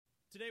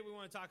Today we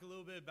want to talk a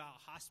little bit about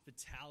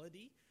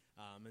hospitality,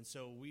 and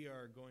so we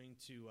are going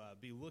to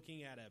be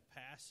looking at a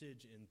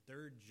passage in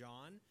 3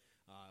 John.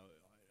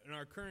 In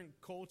our current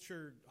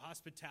culture,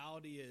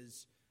 hospitality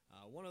is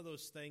one of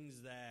those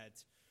things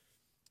that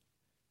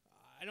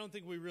I don't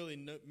think we really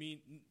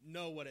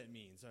know what it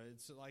means.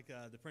 It's like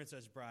the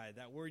Princess Bride.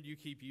 That word you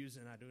keep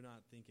using, I do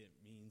not think it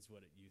means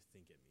what you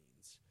think it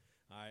means.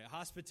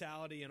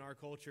 Hospitality in our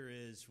culture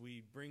is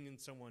we bring in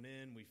someone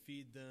in, we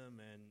feed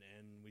them,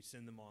 and we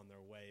send them on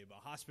their way. But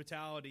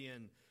hospitality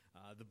in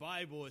the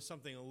Bible is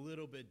something a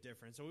little bit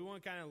different. So we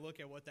want to kind of look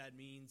at what that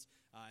means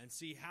and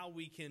see how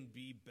we can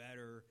be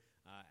better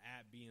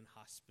at being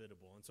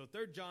hospitable. And so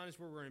 3 John is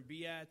where we're going to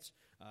be at.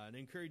 And I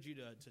encourage you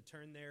to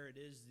turn there. It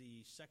is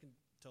the second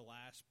to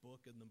last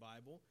book in the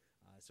Bible,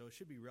 so it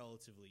should be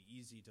relatively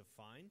easy to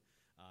find.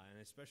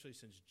 And especially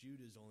since Jude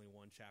is only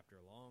one chapter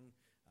long,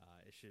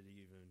 it should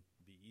even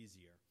be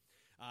easier.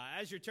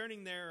 As you're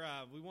turning there,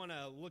 we want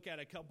to look at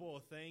a couple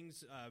of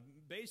things.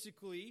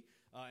 Basically,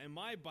 in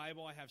my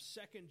Bible, I have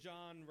 2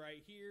 John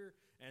right here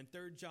and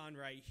 3 John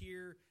right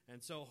here.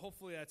 And so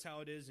hopefully that's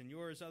how it is in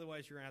yours.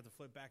 Otherwise, you're going to have to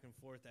flip back and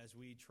forth as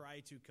we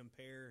try to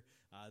compare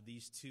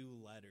these two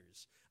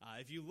letters.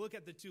 If you look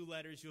at the two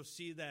letters, you'll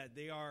see that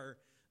they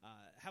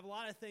have a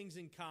lot of things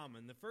in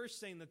common. The first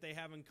thing that they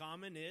have in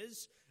common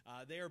is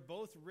they are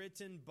both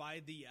written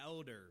by the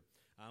elder.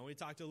 We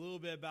talked a little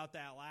bit about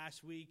that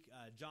last week.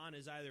 John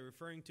is either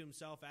referring to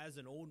himself as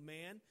an old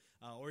man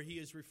or he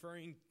is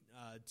referring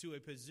to a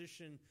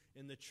position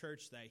in the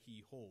church that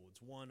he holds,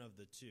 one of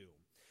the two.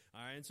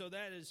 All right, and so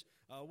that is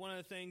one of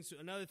the things.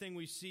 Another thing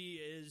we see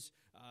is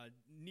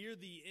near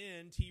the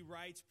end, he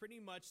writes pretty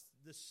much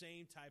the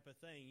same type of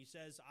thing. He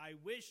says, I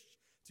wish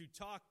to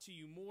talk to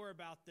you more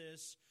about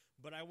this,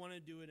 but I want to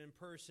do it in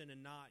person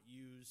and not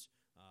use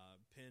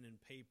pen and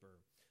paper.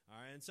 All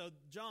right, and so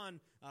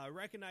John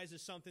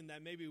recognizes something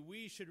that maybe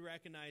we should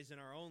recognize in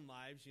our own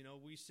lives. You know,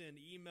 we send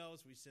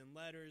emails, we send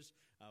letters,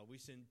 we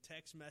send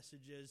text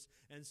messages,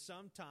 and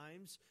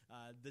sometimes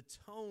the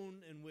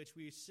tone in which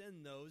we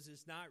send those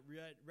is not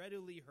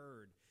readily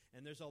heard,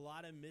 and there's a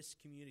lot of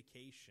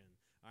miscommunication.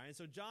 All right, and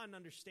so John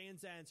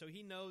understands that, and so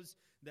he knows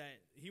that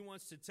he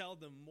wants to tell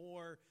them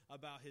more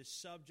about his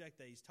subject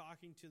that he's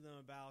talking to them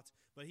about,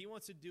 but he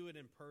wants to do it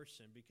in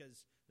person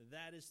because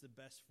that is the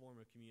best form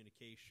of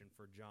communication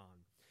for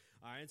John.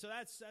 All right, and so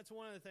that's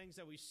one of the things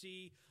that we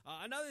see.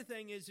 Another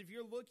thing is if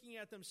you're looking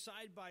at them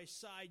side by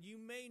side, you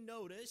may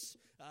notice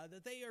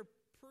that they are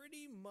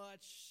pretty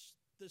much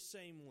the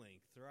same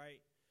length, right?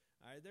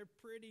 All right, they're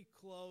pretty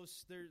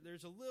close.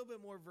 There's a little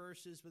bit more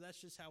verses, but that's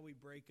just how we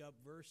break up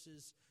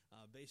verses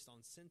based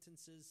on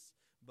sentences.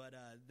 But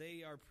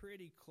they are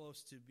pretty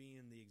close to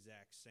being the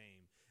exact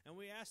same. And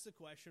we ask the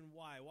question,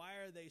 why?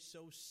 Why are they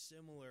so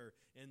similar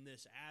in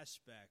this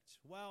aspect?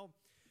 Well,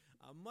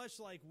 much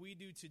like we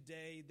do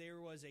today,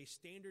 there was a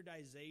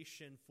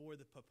standardization for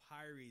the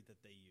papyri that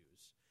they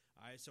use.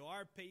 All right, so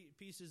our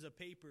pieces of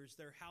papers,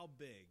 they're how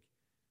big?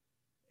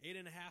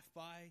 8.5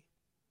 by?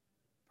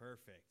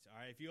 Perfect. All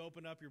right, if you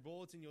open up your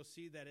bulletin, you'll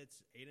see that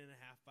it's 8.5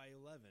 by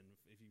 11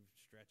 if you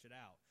stretch it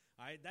out.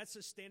 All right, that's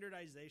a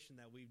standardization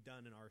that we've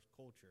done in our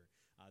culture.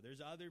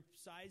 There's other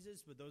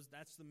sizes, but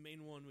that's the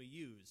main one we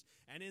use.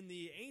 And in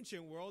the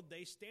ancient world,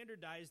 they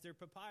standardized their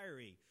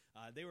papyri.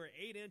 They were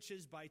 8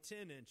 inches by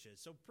 10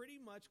 inches, so pretty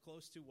much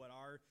close to what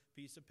our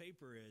piece of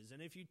paper is.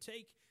 And if you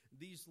take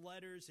these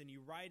letters and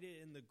you write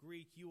it in the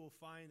Greek, you will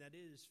find that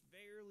it is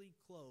fairly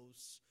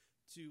close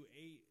to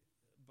a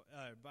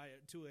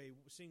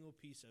single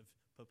piece of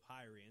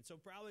papyri. And so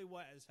probably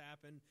what has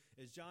happened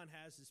is John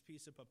has this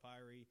piece of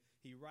papyri,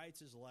 he writes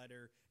his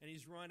letter, and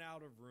he's run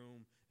out of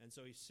room, and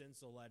so he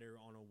sends the letter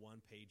on a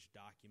one-page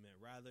document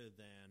rather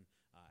than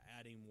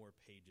adding more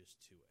pages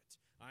to it.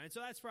 And so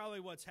that's probably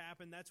what's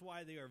happened. That's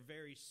why they are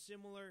very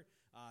similar.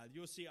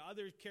 You'll see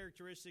other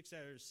characteristics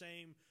that are the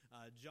same.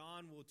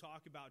 John will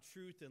talk about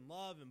truth and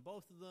love in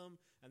both of them,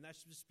 and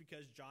that's just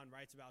because John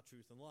writes about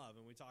truth and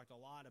love, and we talked a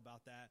lot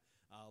about that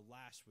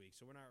last week,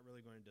 so we're not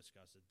really going to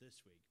discuss it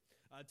this week.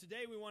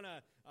 Today we want to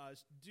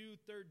do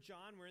 3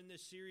 John. We're in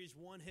this series,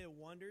 One Hit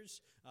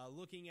Wonders,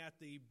 looking at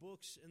the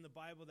books in the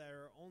Bible that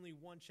are only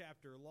one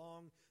chapter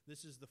long.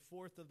 This is the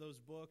 4th of those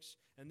books,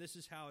 and this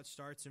is how it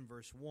starts in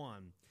verse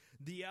 1.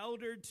 The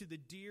elder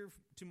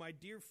to my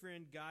dear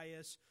friend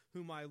Gaius,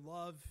 whom I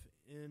love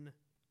in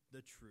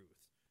the truth.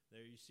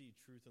 There you see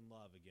truth and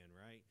love again,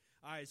 right?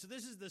 All right, so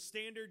this is the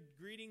standard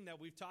greeting that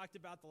we've talked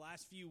about the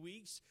last few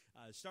weeks,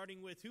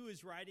 starting with who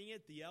is writing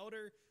it, the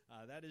elder,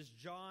 that is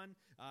John,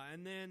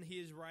 and then he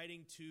is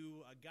writing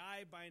to a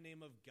guy by the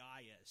name of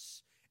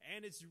Gaius.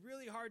 And it's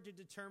really hard to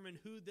determine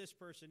who this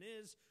person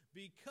is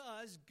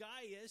because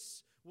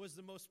Gaius was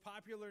the most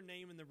popular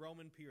name in the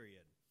Roman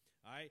period.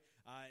 All right,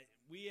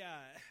 we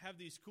have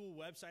these cool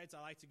websites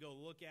I like to go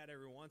look at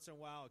every once in a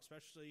while,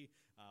 especially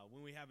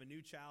when we have a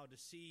new child, to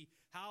see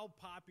how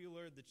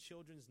popular the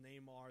children's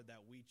name are that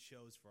we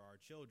chose for our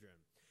children.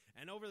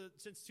 And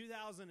since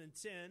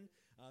 2010,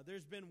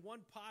 there's been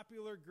one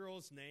popular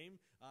girl's name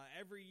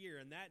every year,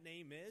 and that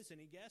name is,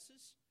 any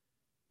guesses?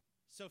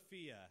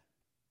 Sophia.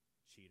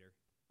 cheater.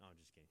 No, I'm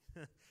just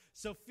kidding.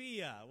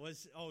 Sophia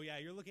was, oh yeah,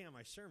 you're looking at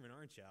my sermon,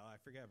 aren't you? Oh, I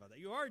forgot about that.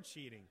 You are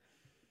cheating.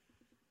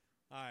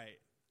 All right.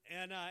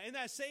 And in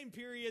that same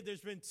period,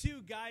 there's been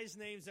two guys'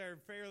 names that are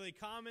fairly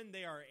common.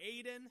 They are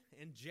Aiden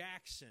and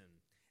Jackson.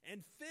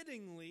 And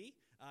fittingly,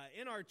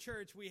 in our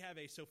church, we have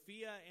a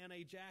Sophia and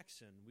a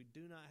Jackson. We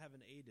do not have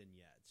an Aiden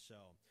yet. So,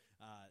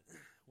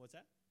 what's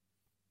that?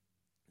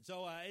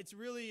 So it's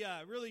really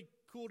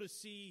cool to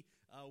see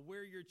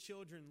where your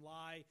children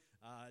lie.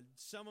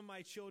 Some of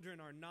my children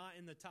are not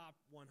in the top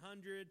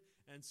 100,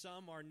 and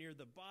some are near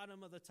the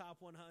bottom of the top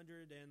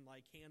 100, and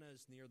like Hannah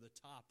is near the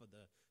top of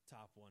the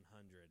top 100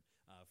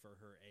 for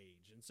her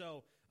age. And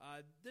so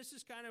this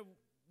is kind of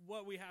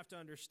what we have to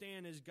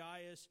understand is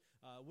Gaius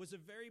was a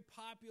very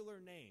popular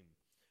name.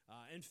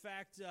 In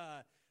fact,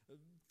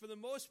 for the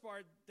most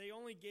part, they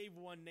only gave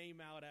one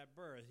name out at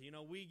birth. You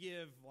know, we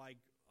give like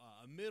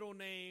a middle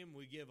name,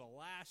 we give a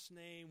last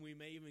name, we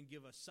may even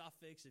give a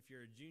suffix if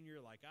you're a junior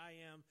like I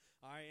am.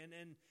 All right,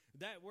 and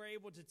that we're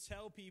able to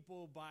tell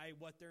people by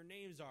what their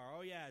names are.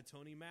 Oh yeah,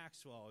 Tony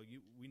Maxwell.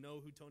 We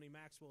know who Tony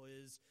Maxwell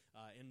is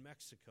in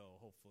Mexico.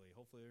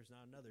 Hopefully there's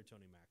not another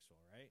Tony Maxwell,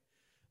 right?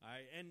 All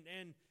right,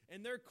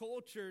 and their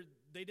culture,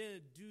 they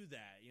didn't do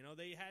that. You know,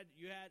 you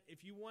had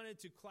if you wanted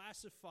to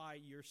classify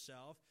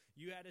yourself,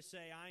 you had to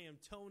say I am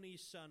Tony,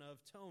 son of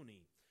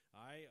Tony,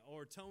 all right,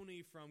 or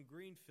Tony from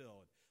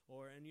Greenfield,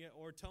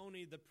 or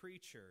Tony the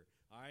preacher.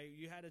 All right,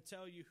 you had to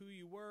tell you who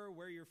you were,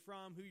 where you're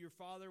from, who your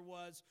father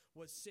was,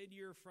 what city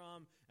you're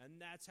from, and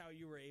that's how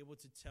you were able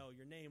to tell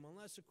your name.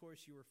 Unless, of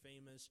course, you were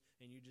famous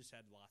and you just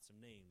had lots of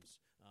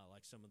names,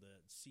 like some of the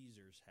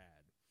Caesars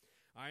had.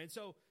 All right, and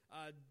so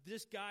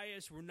this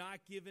Gaius, we're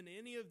not given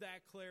any of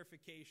that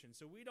clarification.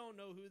 So we don't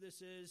know who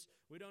this is.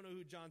 We don't know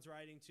who John's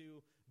writing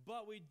to.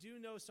 But we do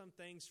know some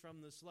things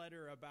from this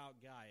letter about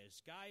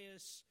Gaius.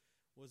 Gaius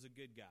was a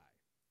good guy.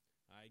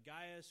 All right,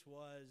 Gaius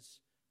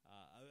was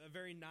a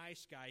very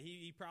nice guy.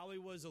 He probably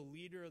was a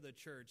leader of the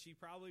church. He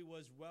probably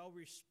was well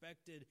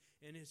respected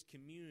in his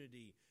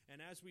community.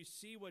 And as we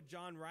see what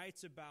John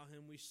writes about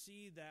him, we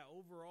see that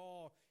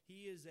overall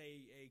he is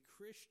a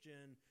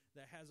Christian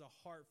that has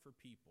a heart for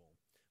people.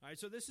 All right,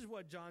 so this is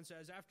what John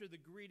says. After the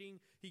greeting,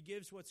 he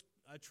gives what's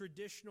a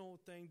traditional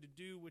thing to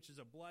do, which is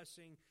a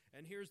blessing.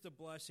 And here's the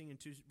blessing in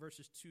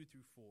verses 2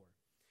 through 4.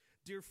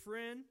 Dear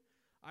friend,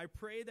 I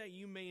pray that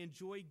you may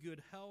enjoy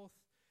good health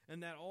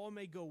and that all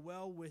may go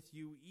well with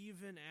you,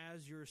 even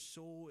as your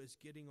soul is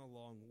getting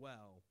along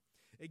well.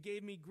 It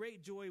gave me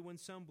great joy when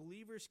some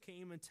believers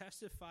came and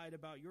testified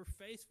about your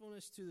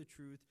faithfulness to the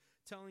truth,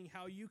 telling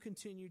how you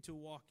continue to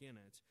walk in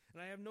it.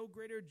 And I have no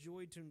greater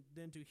joy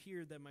than to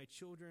hear that my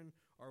children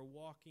are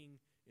walking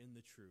in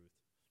the truth.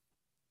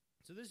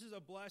 So this is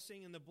a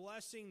blessing, and the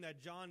blessing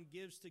that John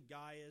gives to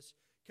Gaius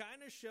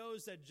kind of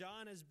shows that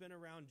John has been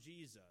around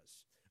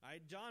Jesus. All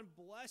right, John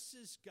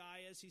blesses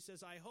Gaius. He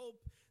says, I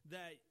hope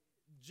that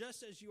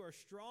just as you are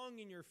strong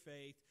in your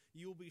faith,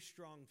 you will be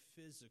strong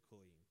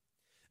physically.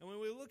 And when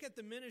we look at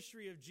the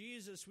ministry of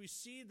Jesus, we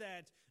see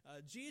that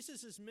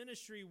Jesus'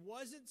 ministry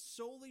wasn't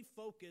solely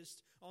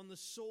focused on the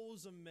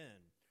souls of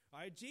men. All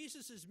right,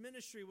 Jesus'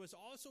 ministry was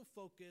also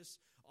focused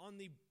on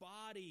the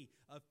body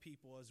of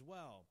people as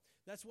well.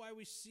 That's why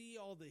we see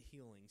all the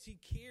healings. He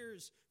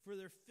cares for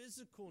their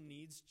physical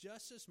needs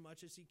just as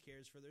much as he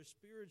cares for their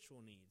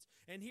spiritual needs.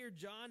 And here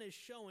John is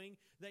showing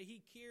that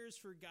he cares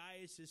for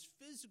Gaius'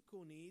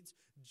 physical needs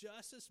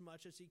just as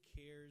much as he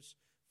cares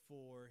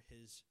for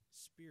his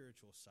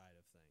spiritual side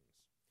of things.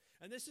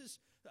 And this is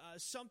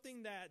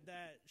something that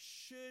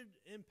should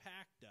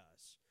impact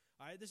us.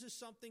 All right, this is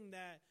something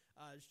that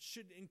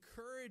should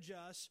encourage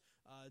us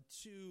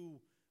to.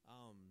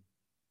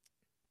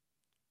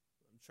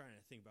 I'm trying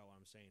to think about what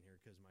I'm saying here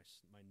because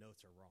my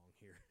notes are wrong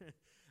here.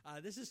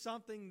 This is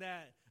something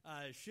that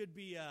should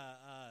be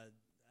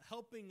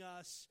helping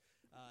us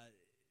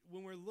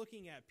when we're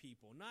looking at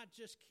people, not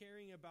just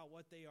caring about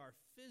what they are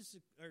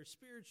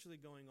spiritually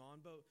going on,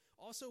 but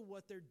also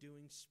what they're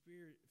doing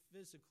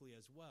physically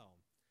as well.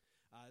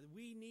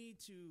 We need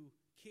to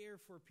care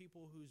for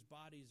people whose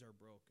bodies are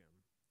broken.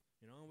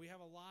 You know, and we have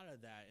a lot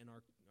of that in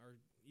our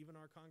even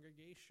our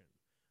congregation.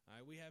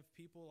 We have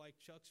people like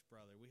Chuck's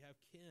brother. We have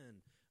Ken.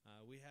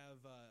 We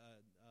have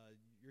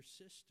your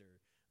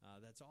sister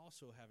that's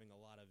also having a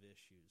lot of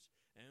issues.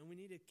 And we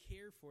need to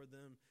care for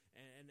them.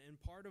 And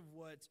part of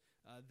what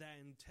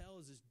that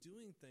entails is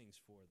doing things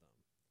for them.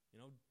 You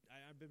know,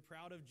 I've been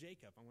proud of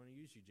Jacob. I'm going to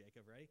use you,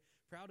 Jacob, right?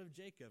 Proud of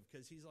Jacob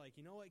because he's like,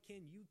 you know what,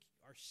 Ken, you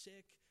are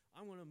sick.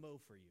 I'm going to mow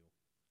for you.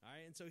 All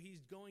right, and so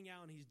he's going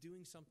out and he's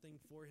doing something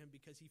for him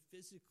because he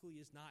physically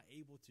is not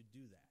able to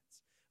do that.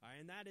 All right,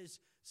 and that is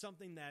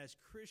something that as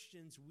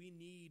Christians we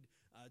need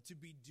to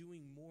be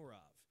doing more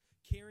of,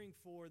 caring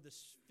for the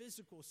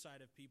physical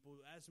side of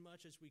people as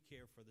much as we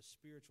care for the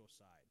spiritual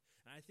side.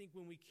 And I think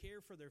when we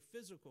care for their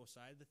physical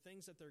side, the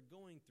things that they're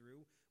going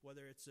through,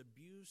 whether it's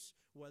abuse,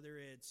 whether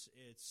it's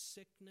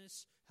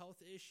sickness,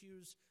 health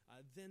issues,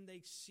 then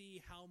they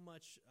see how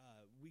much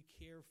we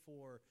care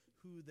for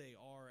who they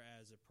are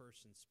as a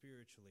person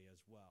spiritually as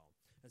well.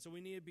 And so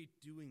we need to be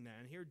doing that.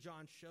 And here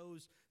John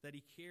shows that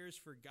he cares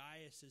for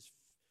Gaius'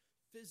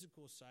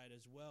 physical side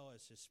as well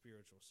as his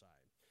spiritual side.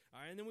 All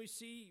right, and then we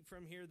see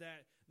from here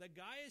that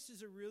Gaius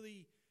is a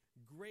really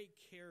great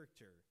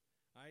character.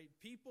 All right,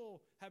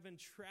 people have been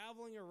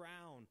traveling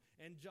around,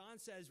 and John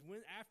says,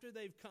 after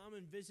they've come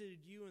and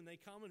visited you and they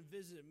come and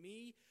visit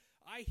me,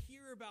 I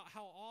hear about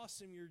how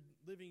awesome you're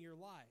living your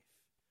life.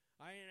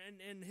 All right,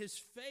 and his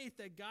faith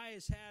that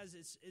Gaius has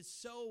is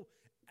so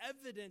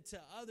evident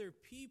to other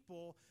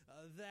people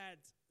that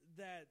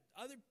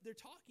they're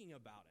talking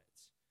about it.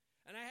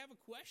 And I have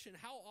a question: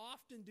 how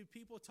often do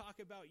people talk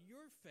about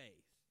your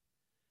faith?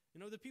 You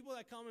know, the people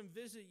that come and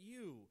visit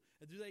you,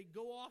 do they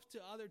go off to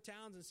other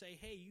towns and say,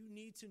 hey, you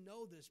need to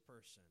know this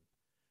person?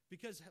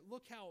 Because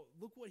look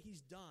what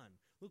he's done.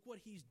 Look what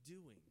he's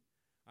doing.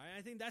 All right,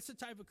 I think that's the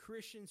type of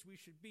Christians we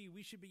should be.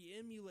 We should be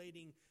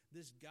emulating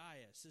this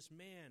Gaius, this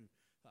man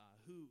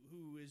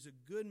who is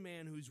a good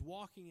man, who's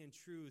walking in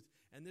truth,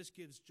 and this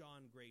gives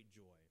John great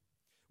joy.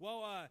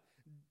 Well,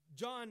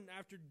 John,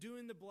 after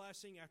doing the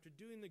blessing, after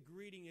doing the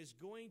greeting, is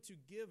going to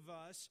give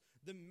us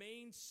the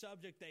main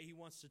subject that he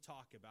wants to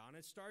talk about. And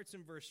it starts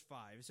in verse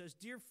 5. It says,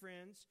 "Dear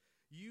friends,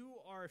 you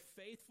are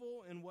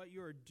faithful in what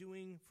you are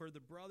doing for the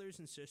brothers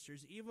and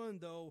sisters, even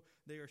though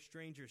they are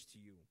strangers to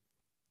you.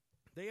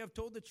 They have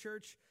told the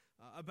church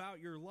about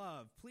your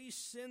love. Please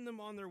send them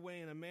on their way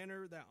in a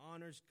manner that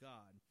honors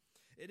God.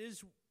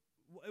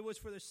 It was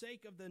for the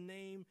sake of the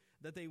name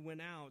that they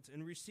went out,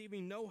 and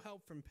receiving no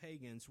help from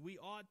pagans. We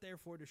ought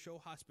therefore to show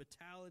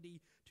hospitality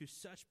to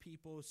such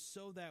people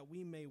so that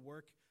we may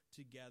work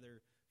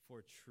together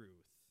for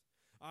truth."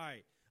 All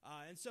right,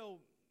 and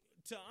so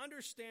to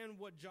understand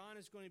what John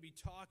is going to be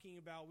talking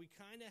about, we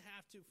kind of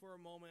have to, for a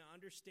moment,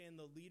 understand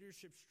the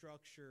leadership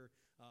structure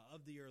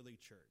of the early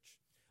church.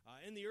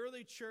 In the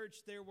early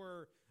church, there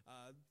were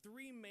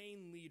three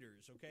main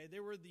leaders, okay?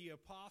 There were the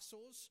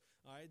apostles.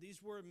 All right,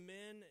 these were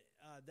men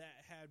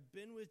that had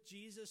been with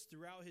Jesus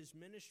throughout his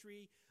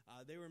ministry.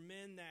 They were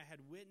men that had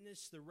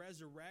witnessed the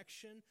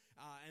resurrection,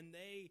 and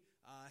they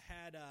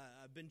had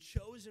been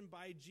chosen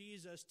by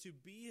Jesus to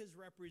be his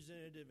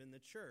representative in the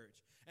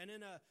church. And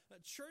in a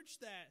church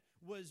that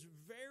was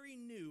very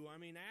new, I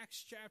mean,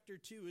 Acts chapter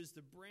 2 is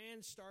the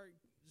brand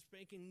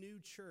spanking new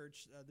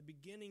church, the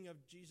beginning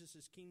of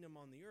Jesus' kingdom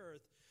on the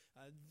earth.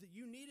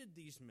 You needed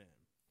these men.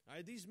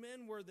 These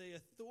men were the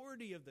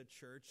authority of the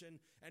church,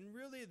 and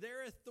really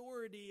their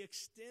authority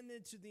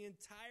extended to the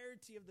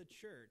entirety of the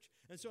church.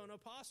 And so an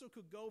apostle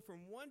could go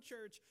from one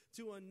church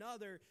to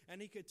another,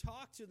 and he could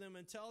talk to them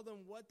and tell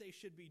them what they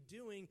should be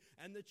doing,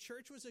 and the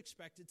church was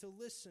expected to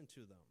listen to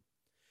them.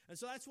 And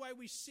so that's why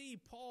we see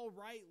Paul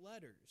write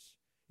letters.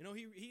 You know,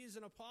 he is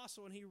an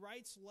apostle, and he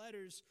writes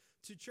letters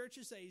to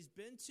churches that he's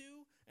been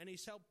to and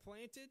he's helped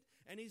planted,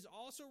 and he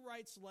also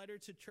writes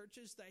letters to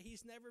churches that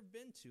he's never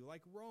been to,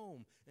 like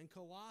Rome and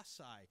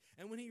Colossae.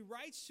 And when he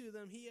writes to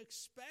them, he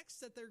expects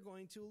that they're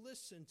going to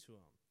listen to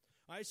him.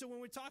 All right, so when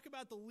we talk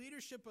about the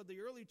leadership of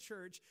the early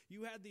church,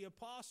 you had the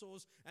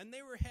apostles, and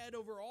they were head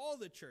over all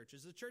the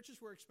churches. The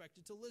churches were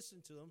expected to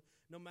listen to them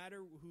no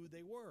matter who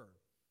they were.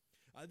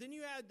 Then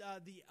you had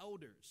the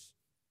elders.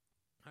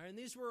 And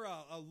these were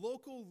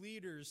local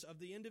leaders of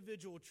the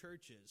individual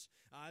churches.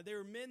 They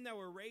were men that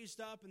were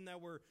raised up and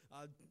that were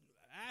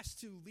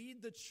asked to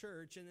lead the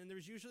church, and then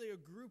there's usually a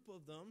group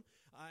of them,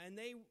 and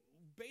they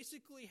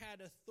basically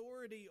had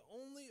authority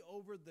only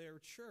over their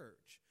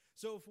church.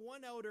 So if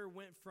one elder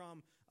went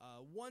from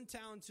one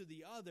town to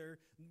the other,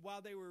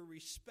 while they were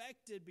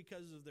respected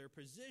because of their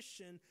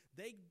position,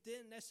 they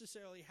didn't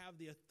necessarily have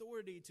the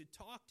authority to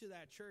talk to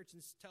that church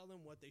and tell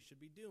them what they should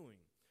be doing.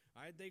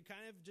 All right, they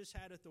kind of just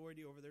had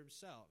authority over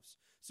themselves.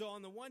 So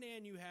on the one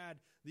hand, you had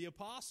the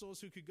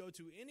apostles who could go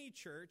to any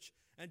church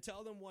and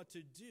tell them what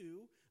to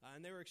do,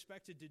 and they were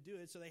expected to do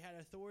it, so they had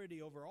authority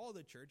over all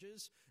the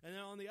churches. And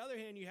then on the other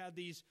hand, you had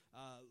these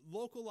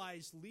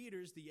localized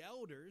leaders, the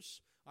elders,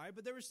 all right,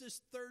 but there was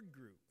this third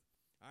group.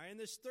 All right, and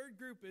this third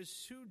group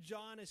is who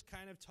John is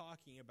kind of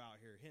talking about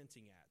here,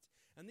 hinting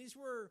at. And these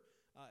were,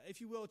 if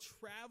you will,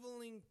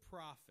 traveling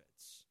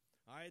prophets.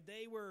 All right,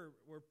 they were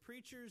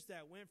preachers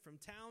that went from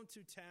town to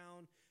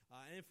town,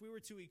 and if we were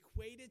to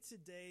equate it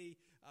today,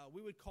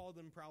 we would call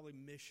them probably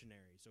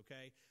missionaries,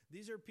 okay?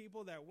 These are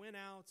people that went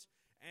out,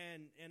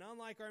 and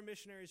unlike our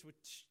missionaries would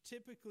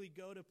typically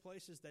go to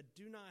places that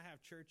do not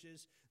have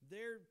churches,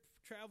 their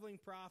traveling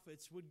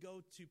prophets would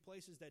go to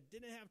places that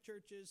didn't have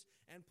churches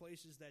and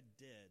places that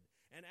did.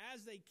 And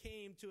as they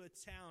came to a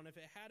town, if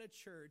it had a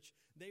church,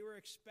 they were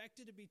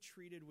expected to be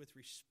treated with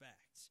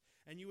respect.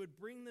 And you would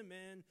bring them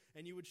in,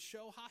 and you would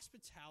show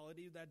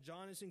hospitality that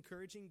John is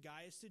encouraging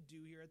Gaius to do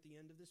here at the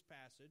end of this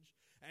passage.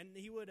 And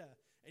you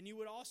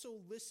would also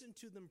listen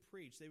to them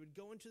preach. They would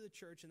go into the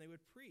church, and they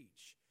would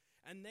preach.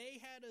 And they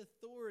had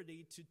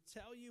authority to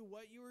tell you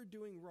what you were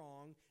doing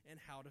wrong and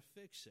how to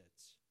fix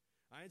it.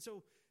 All right,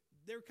 so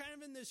they're kind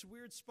of in this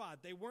weird spot.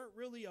 They weren't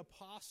really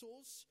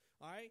apostles.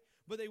 all right?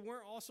 But they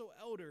weren't also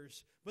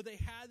elders, but they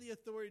had the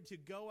authority to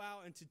go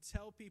out and to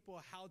tell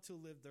people how to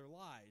live their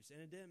lives.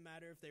 And it didn't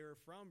matter if they were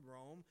from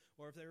Rome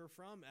or if they were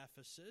from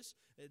Ephesus,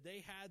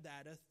 they had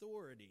that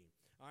authority.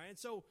 All right, and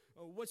so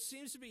what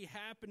seems to be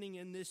happening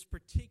in this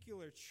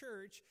particular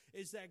church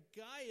is that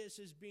Gaius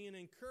is being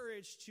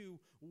encouraged to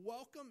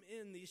welcome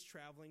in these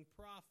traveling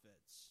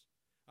prophets.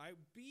 All right,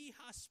 be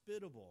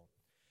hospitable.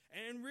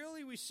 And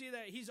really we see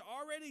that he's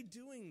already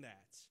doing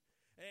that.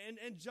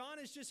 And John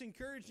is just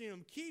encouraging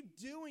him, keep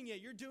doing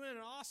it. You're doing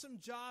an awesome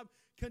job.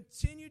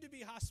 Continue to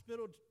be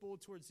hospitable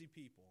towards the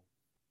people.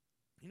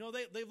 You know,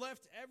 they've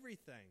left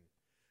everything.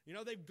 You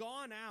know, they've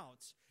gone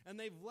out and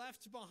they've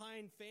left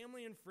behind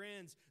family and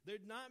friends. They're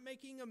not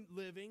making a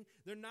living.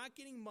 They're not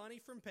getting money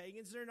from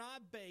pagans. They're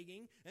not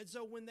begging. And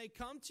so when they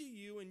come to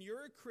you and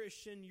you're a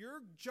Christian,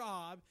 your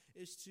job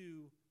is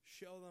to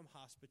show them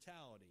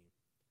hospitality.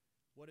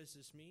 What does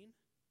this mean?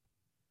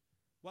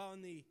 Well,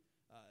 in the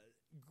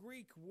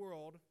Greek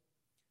world,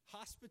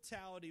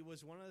 hospitality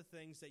was one of the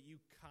things that you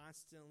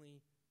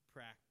constantly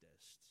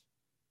practiced.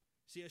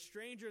 See, a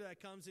stranger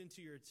that comes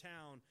into your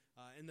town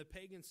in the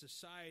pagan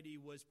society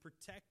was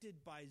protected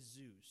by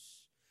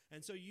Zeus.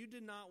 And so you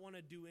did not want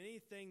to do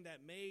anything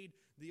that made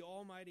the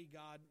Almighty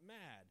God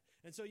mad.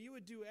 And so you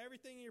would do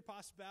everything in your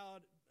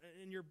possibility,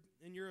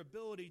 in your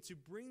ability to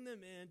bring them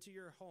into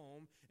your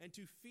home and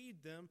to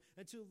feed them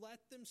and to let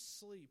them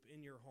sleep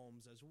in your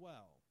homes as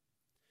well.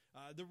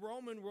 The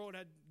Roman world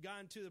had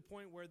gotten to the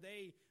point where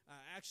they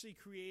actually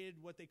created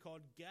what they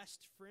called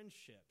guest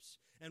friendships.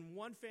 And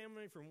one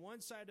family from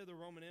one side of the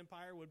Roman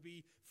Empire would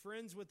be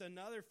friends with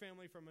another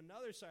family from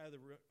another side of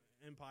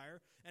the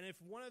empire. And if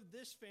one of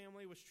this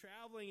family was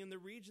traveling in the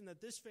region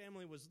that this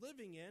family was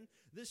living in,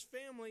 this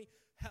family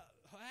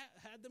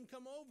had them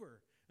come over.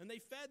 And they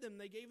fed them,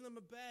 they gave them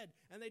a bed,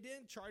 and they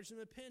didn't charge them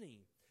a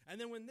penny. And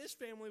then when this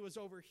family was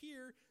over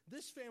here,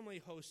 this family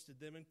hosted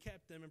them and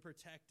kept them and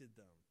protected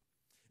them.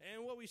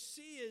 And what we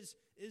see is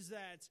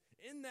that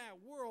in that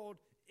world,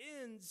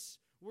 inns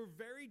were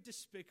very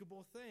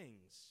despicable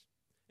things.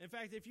 In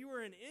fact, if you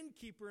were an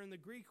innkeeper in the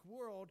Greek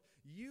world,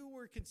 you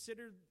were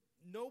considered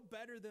no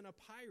better than a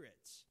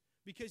pirate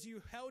because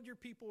you held your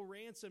people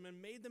ransom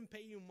and made them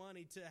pay you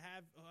money to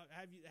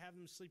have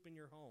them sleep in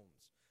your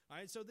homes. All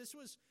right, so this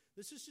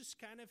is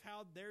just kind of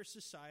how their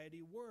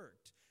society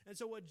worked. And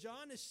so what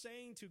John is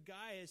saying to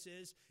Gaius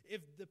is,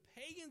 if the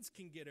pagans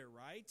can get it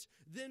right,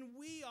 then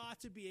we ought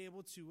to be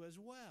able to as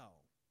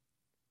well.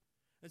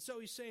 And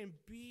so he's saying,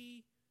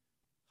 be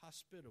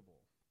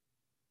hospitable.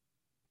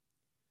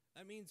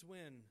 That means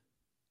when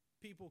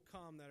people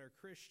come that are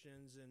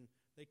Christians and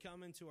they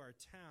come into our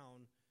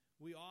town,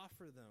 we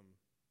offer them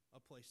a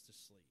place to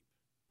sleep.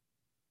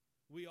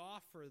 We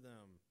offer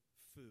them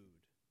food.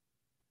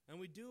 And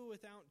we do it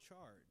without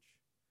charge.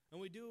 And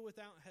we do it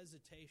without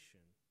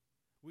hesitation.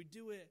 We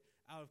do it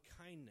out of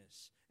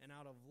kindness and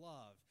out of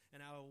love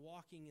and out of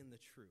walking in the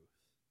truth.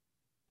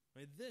 I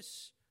mean,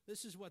 this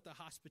is what the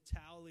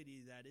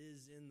hospitality that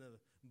is in the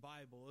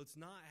Bible. It's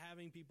not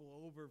having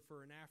people over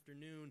for an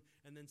afternoon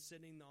and then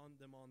sending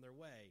them on their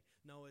way.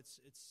 No, it's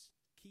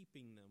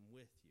keeping them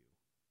with you.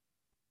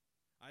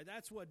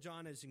 That's what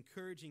John is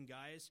encouraging,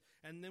 guys.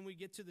 And then we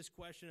get to this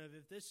question of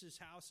if this is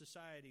how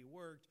society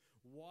worked,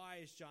 why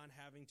is John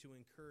having to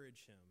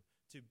encourage him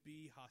to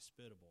be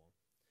hospitable?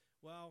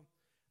 Well,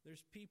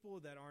 there's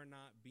people that are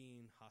not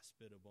being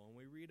hospitable, and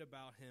we read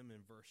about him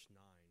in verse 9.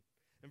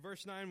 In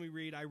verse 9 we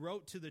read, I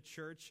wrote to the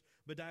church,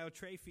 but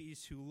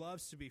Diotrephes, who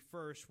loves to be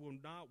first, will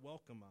not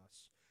welcome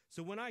us.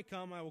 So when I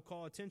come, I will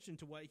call attention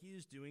to what he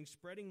is doing,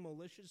 spreading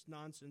malicious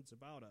nonsense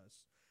about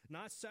us.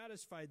 Not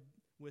satisfied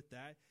with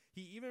that,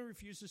 he even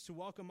refuses to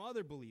welcome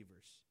other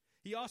believers.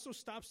 He also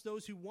stops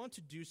those who want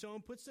to do so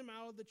and puts them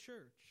out of the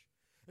church.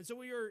 And so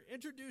we are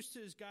introduced to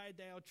this guy,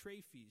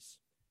 Diotrephes,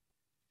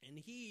 and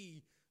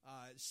he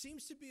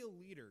seems to be a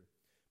leader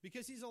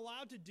because he's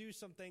allowed to do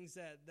some things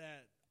that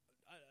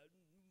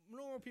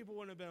normal people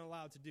wouldn't have been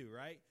allowed to do,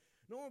 right?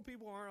 Normal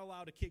people aren't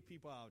allowed to kick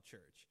people out of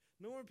church.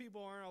 Normal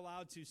people aren't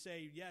allowed to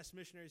say, yes,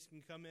 missionaries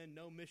can come in,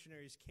 no,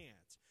 missionaries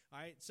can't. All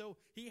right, so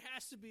he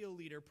has to be a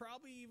leader,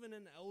 probably even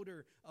an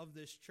elder of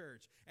this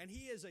church. And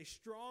he is a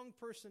strong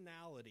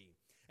personality.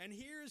 And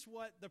here's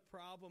what the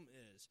problem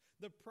is.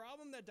 The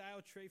problem that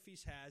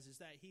Diotrephes has is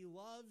that he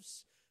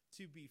loves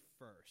to be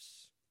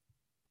first.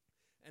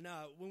 And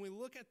when we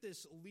look at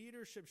this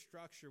leadership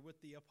structure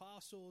with the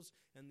apostles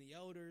and the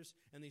elders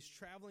and these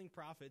traveling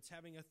prophets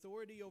having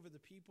authority over the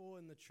people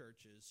in the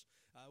churches,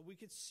 we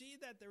could see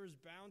that there was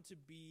bound to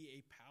be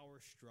a power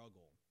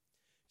struggle.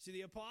 See,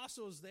 the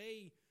apostles,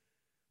 they,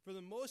 for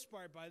the most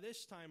part, by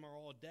this time are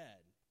all dead.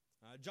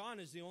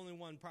 John is the only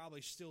one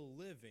probably still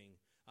living.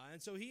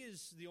 And so he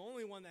is the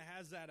only one that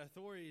has that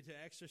authority to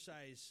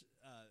exercise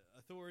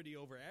authority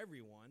over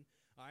everyone.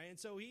 And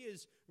so he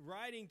is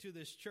writing to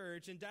this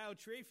church, and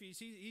Diotrephes,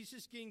 he's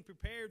just getting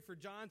prepared for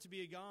John to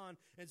be gone,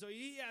 and so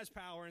he has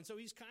power. And so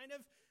he's kind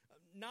of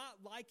not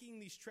liking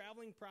these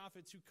traveling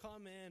prophets who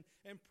come in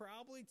and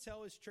probably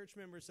tell his church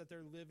members that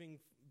they're living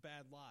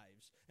bad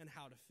lives and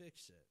how to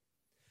fix it.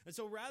 And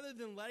so rather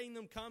than letting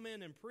them come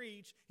in and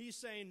preach, he's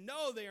saying,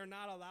 no, they are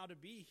not allowed to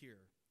be here.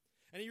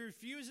 And he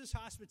refuses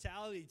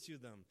hospitality to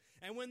them.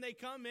 And when they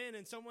come in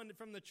and someone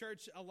from the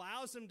church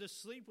allows them to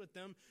sleep with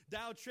them,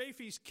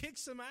 Diotrephes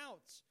kicks them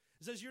out.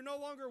 He says, you're no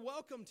longer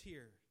welcomed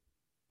here.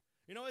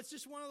 You know, it's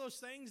just one of those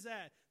things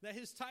that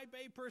his type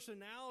A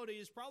personality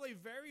is probably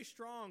very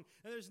strong,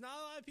 and there's not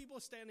a lot of people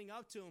standing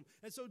up to him.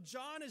 And so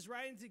John is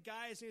writing to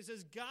Gaius, and he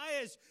says,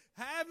 Gaius,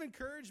 have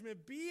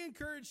encouragement. Be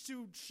encouraged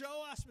to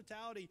show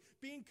hospitality.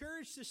 Be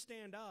encouraged to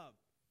stand up.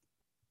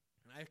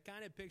 And I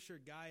kind of picture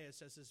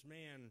Gaius as this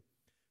man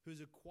who's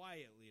a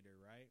quiet leader,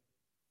 right?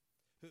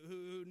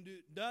 Who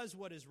does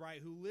what is right,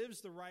 who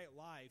lives the right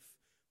life,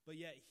 but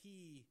yet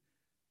he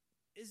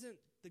isn't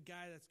the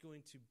guy that's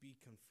going to be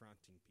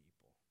confronting people.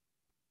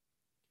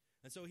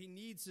 And so he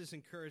needs this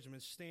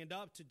encouragement. Stand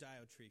up to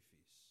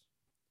Diotrephes,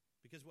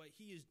 because what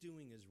he is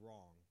doing is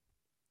wrong.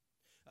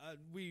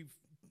 We've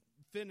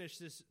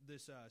finished this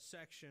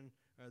section,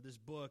 this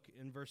book,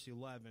 in verse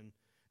 11.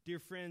 Dear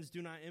friends,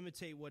 do not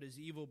imitate what is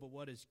evil, but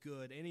what is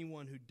good.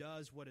 Anyone who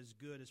does what is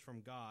good is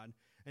from God.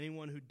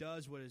 Anyone who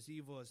does what is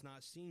evil has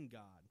not seen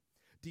God.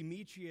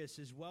 Demetrius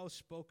is well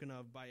spoken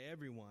of by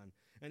everyone,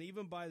 and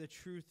even by the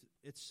truth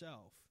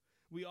itself.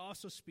 We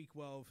also speak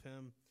well of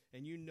him,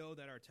 and you know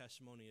that our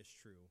testimony is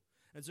true.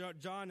 And so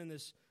John, in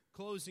this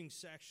closing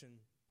section,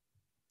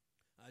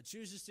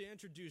 chooses to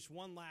introduce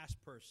one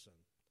last person,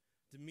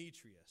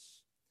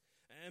 Demetrius.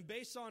 And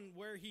based on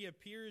where he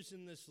appears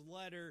in this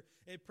letter,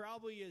 it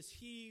probably is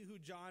he who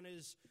John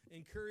is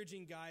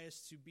encouraging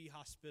Gaius to be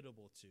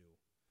hospitable to.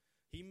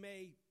 He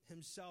may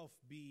himself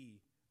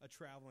be a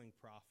traveling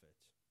prophet.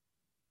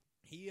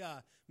 He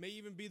may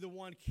even be the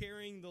one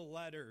carrying the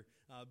letter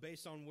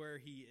based on where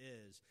he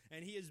is.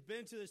 And he has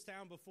been to this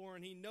town before,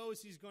 and he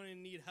knows he's going to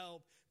need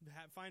help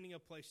finding a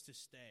place to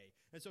stay.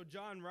 And so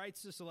John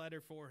writes this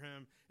letter for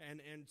him and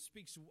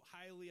speaks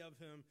highly of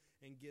him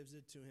and gives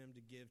it to him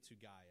to give to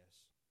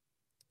Gaius.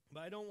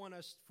 But I don't want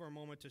us for a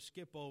moment to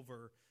skip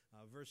over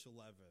verse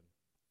 11.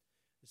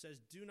 It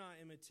says, do not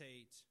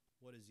imitate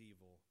what is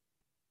evil,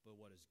 but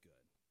what is good.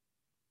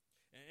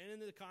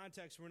 And in the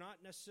context, we're not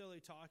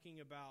necessarily talking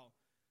about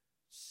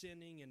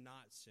sinning and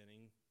not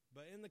sinning,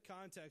 but in the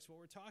context, what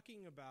we're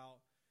talking about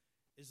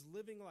is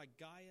living like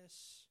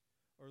Gaius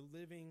or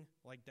living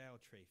like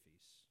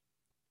Diotrephes.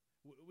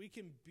 We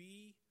can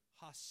be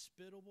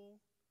hospitable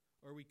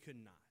or we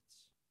could not.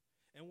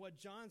 And what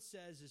John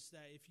says is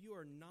that if you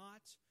are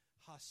not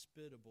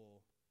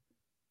hospitable,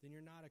 then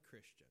you're not a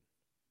Christian.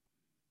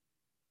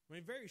 I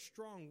mean, very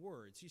strong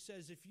words. He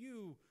says, if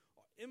you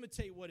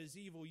imitate what is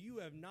evil, you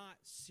have not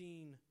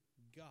seen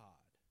God.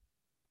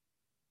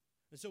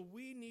 And so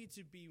we need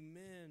to be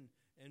men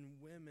and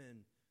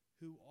women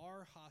who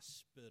are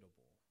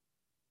hospitable.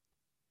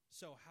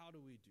 So how do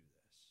we do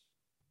this?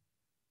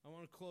 I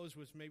want to close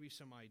with maybe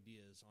some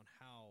ideas on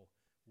how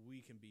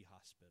we can be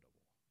hospitable.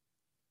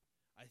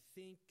 I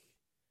think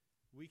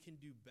we can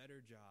do a better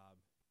job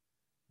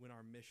when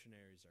our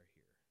missionaries are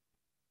here.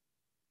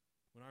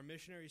 When our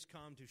missionaries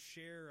come to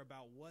share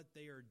about what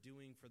they are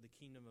doing for the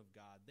kingdom of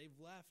God. They've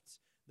left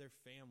their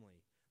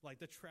family, like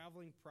the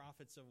traveling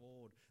prophets of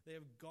old. They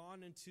have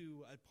gone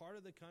into a part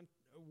of the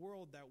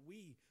world that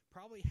we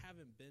probably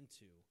haven't been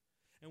to.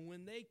 And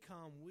when they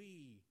come,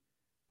 we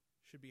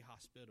should be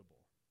hospitable.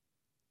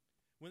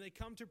 When they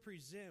come to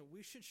present,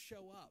 we should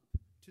show up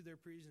to their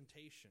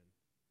presentation,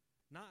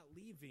 not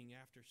leaving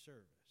after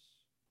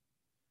service.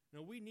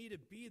 No, we need to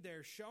be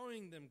there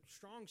showing them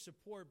strong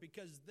support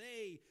because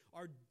they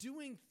are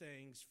doing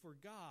things for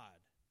God.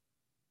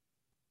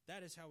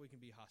 That is how we can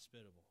be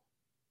hospitable.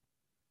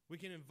 We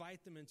can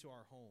invite them into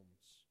our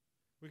homes.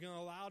 We can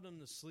allow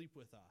them to sleep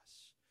with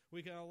us.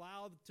 We can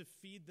allow to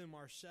feed them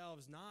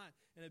ourselves, not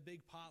in a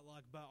big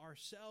potluck, but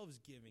ourselves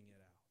giving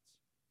it out.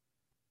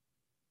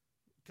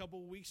 A couple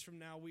of weeks from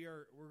now,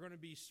 we're going to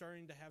be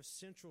starting to have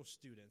Central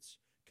students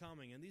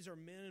coming. And these are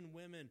men and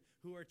women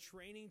who are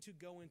training to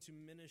go into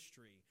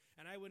ministry.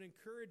 And I would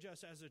encourage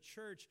us as a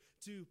church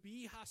to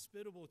be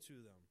hospitable to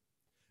them.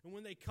 And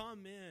when they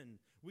come in,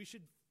 we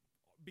should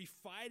be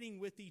fighting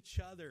with each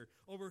other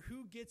over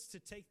who gets to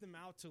take them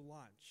out to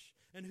lunch.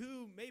 And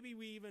who, maybe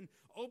we even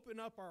open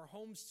up our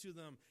homes to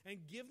them and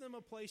give them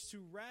a place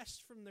to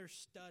rest from their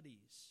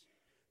studies.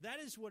 That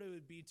is what it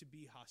would be to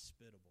be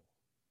hospitable.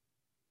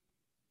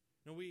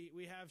 Now, we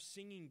have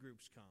singing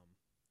groups come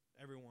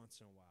every once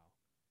in a while.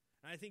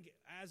 And I think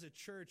as a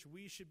church,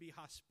 we should be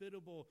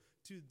hospitable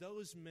to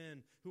those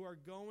men who are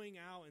going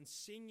out and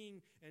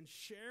singing and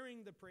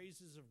sharing the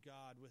praises of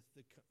God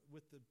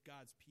with the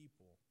God's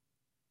people.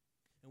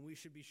 And we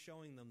should be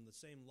showing them the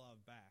same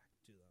love back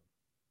to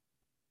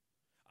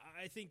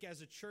them. I think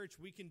as a church,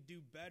 we can do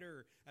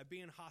better at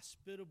being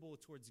hospitable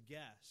towards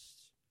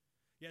guests.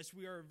 Yes,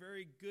 we are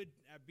very good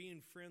at being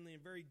friendly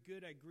and very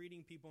good at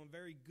greeting people and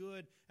very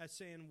good at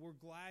saying, we're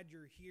glad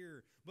you're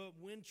here. But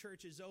when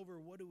church is over,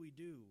 what do?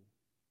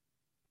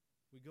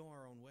 We go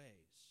our own ways.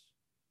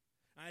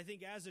 And I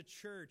think as a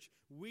church,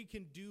 we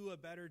can do a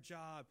better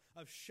job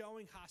of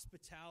showing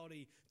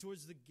hospitality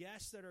towards the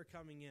guests that are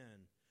coming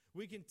in.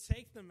 We can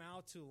take them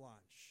out to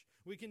lunch.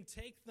 We can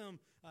take them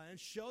and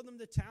show them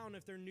the town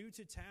if they're new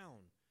to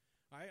town.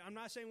 All right? I'm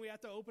not saying we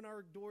have to open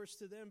our doors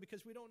to them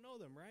because we don't know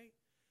them, right?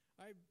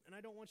 And I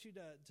don't want you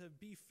to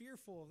be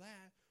fearful of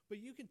that, but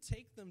you can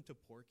take them to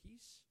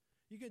Porky's.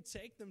 You can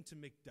take them to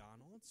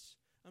McDonald's.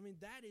 I mean,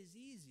 that is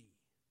easy.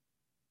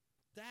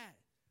 That,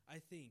 I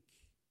think,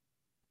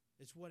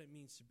 is what it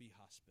means to be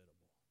hospitable.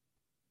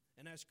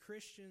 And as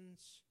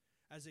Christians,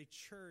 as a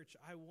church,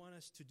 I want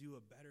us to do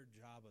a better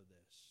job of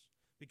this.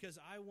 Because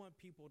I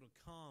want people to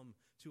come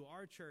to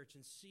our church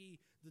and see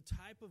the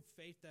type of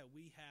faith that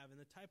we have and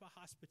the type of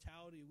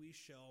hospitality we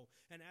show.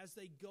 And as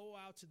they go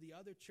out to the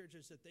other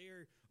churches that they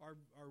are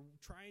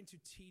trying to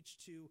teach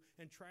to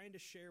and trying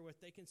to share with,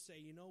 they can say,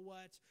 you know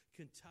what?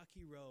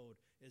 Kentucky Road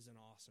is an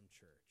awesome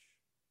church.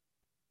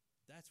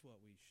 That's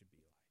what we should be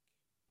like.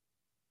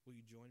 Will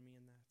you join me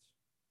in that?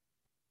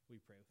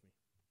 Will you pray with me?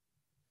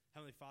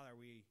 Heavenly Father,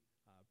 we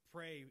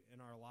pray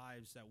in our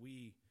lives that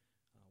we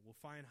will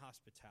find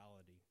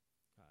hospitality.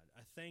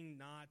 A thing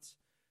not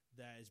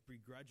that is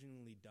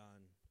begrudgingly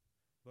done,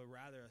 but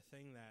rather a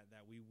thing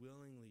that we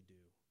willingly do,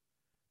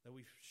 that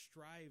we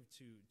strive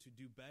to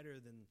do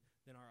better than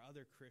our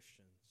other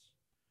Christians,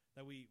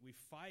 that we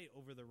fight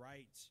over the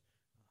right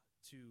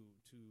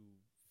to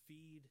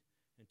feed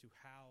and to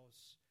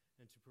house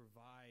and to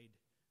provide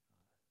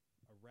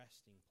a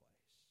resting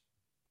place.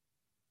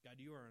 God,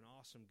 you are an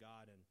awesome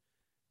God,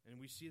 and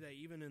we see that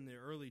even in the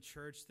early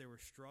church there were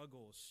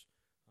struggles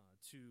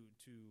to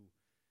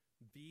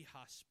be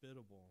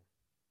hospitable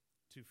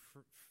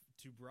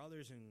to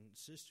brothers and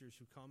sisters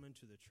who come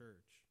into the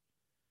church.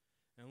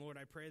 And Lord,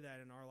 I pray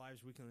that in our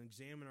lives we can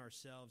examine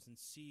ourselves and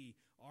see,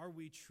 are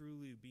we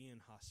truly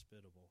being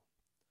hospitable?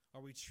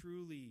 Are we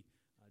truly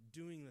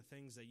doing the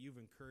things that you've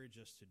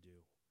encouraged us to do?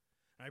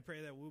 And I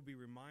pray that we'll be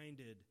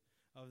reminded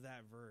of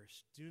that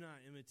verse. Do not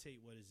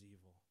imitate what is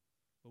evil,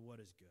 but what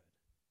is good.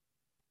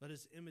 Let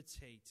us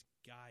imitate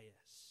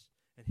Gaius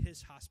and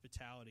his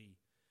hospitality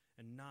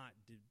and not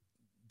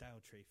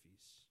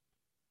Diotrephes.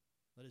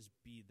 Let us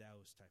be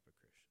those type of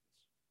Christians.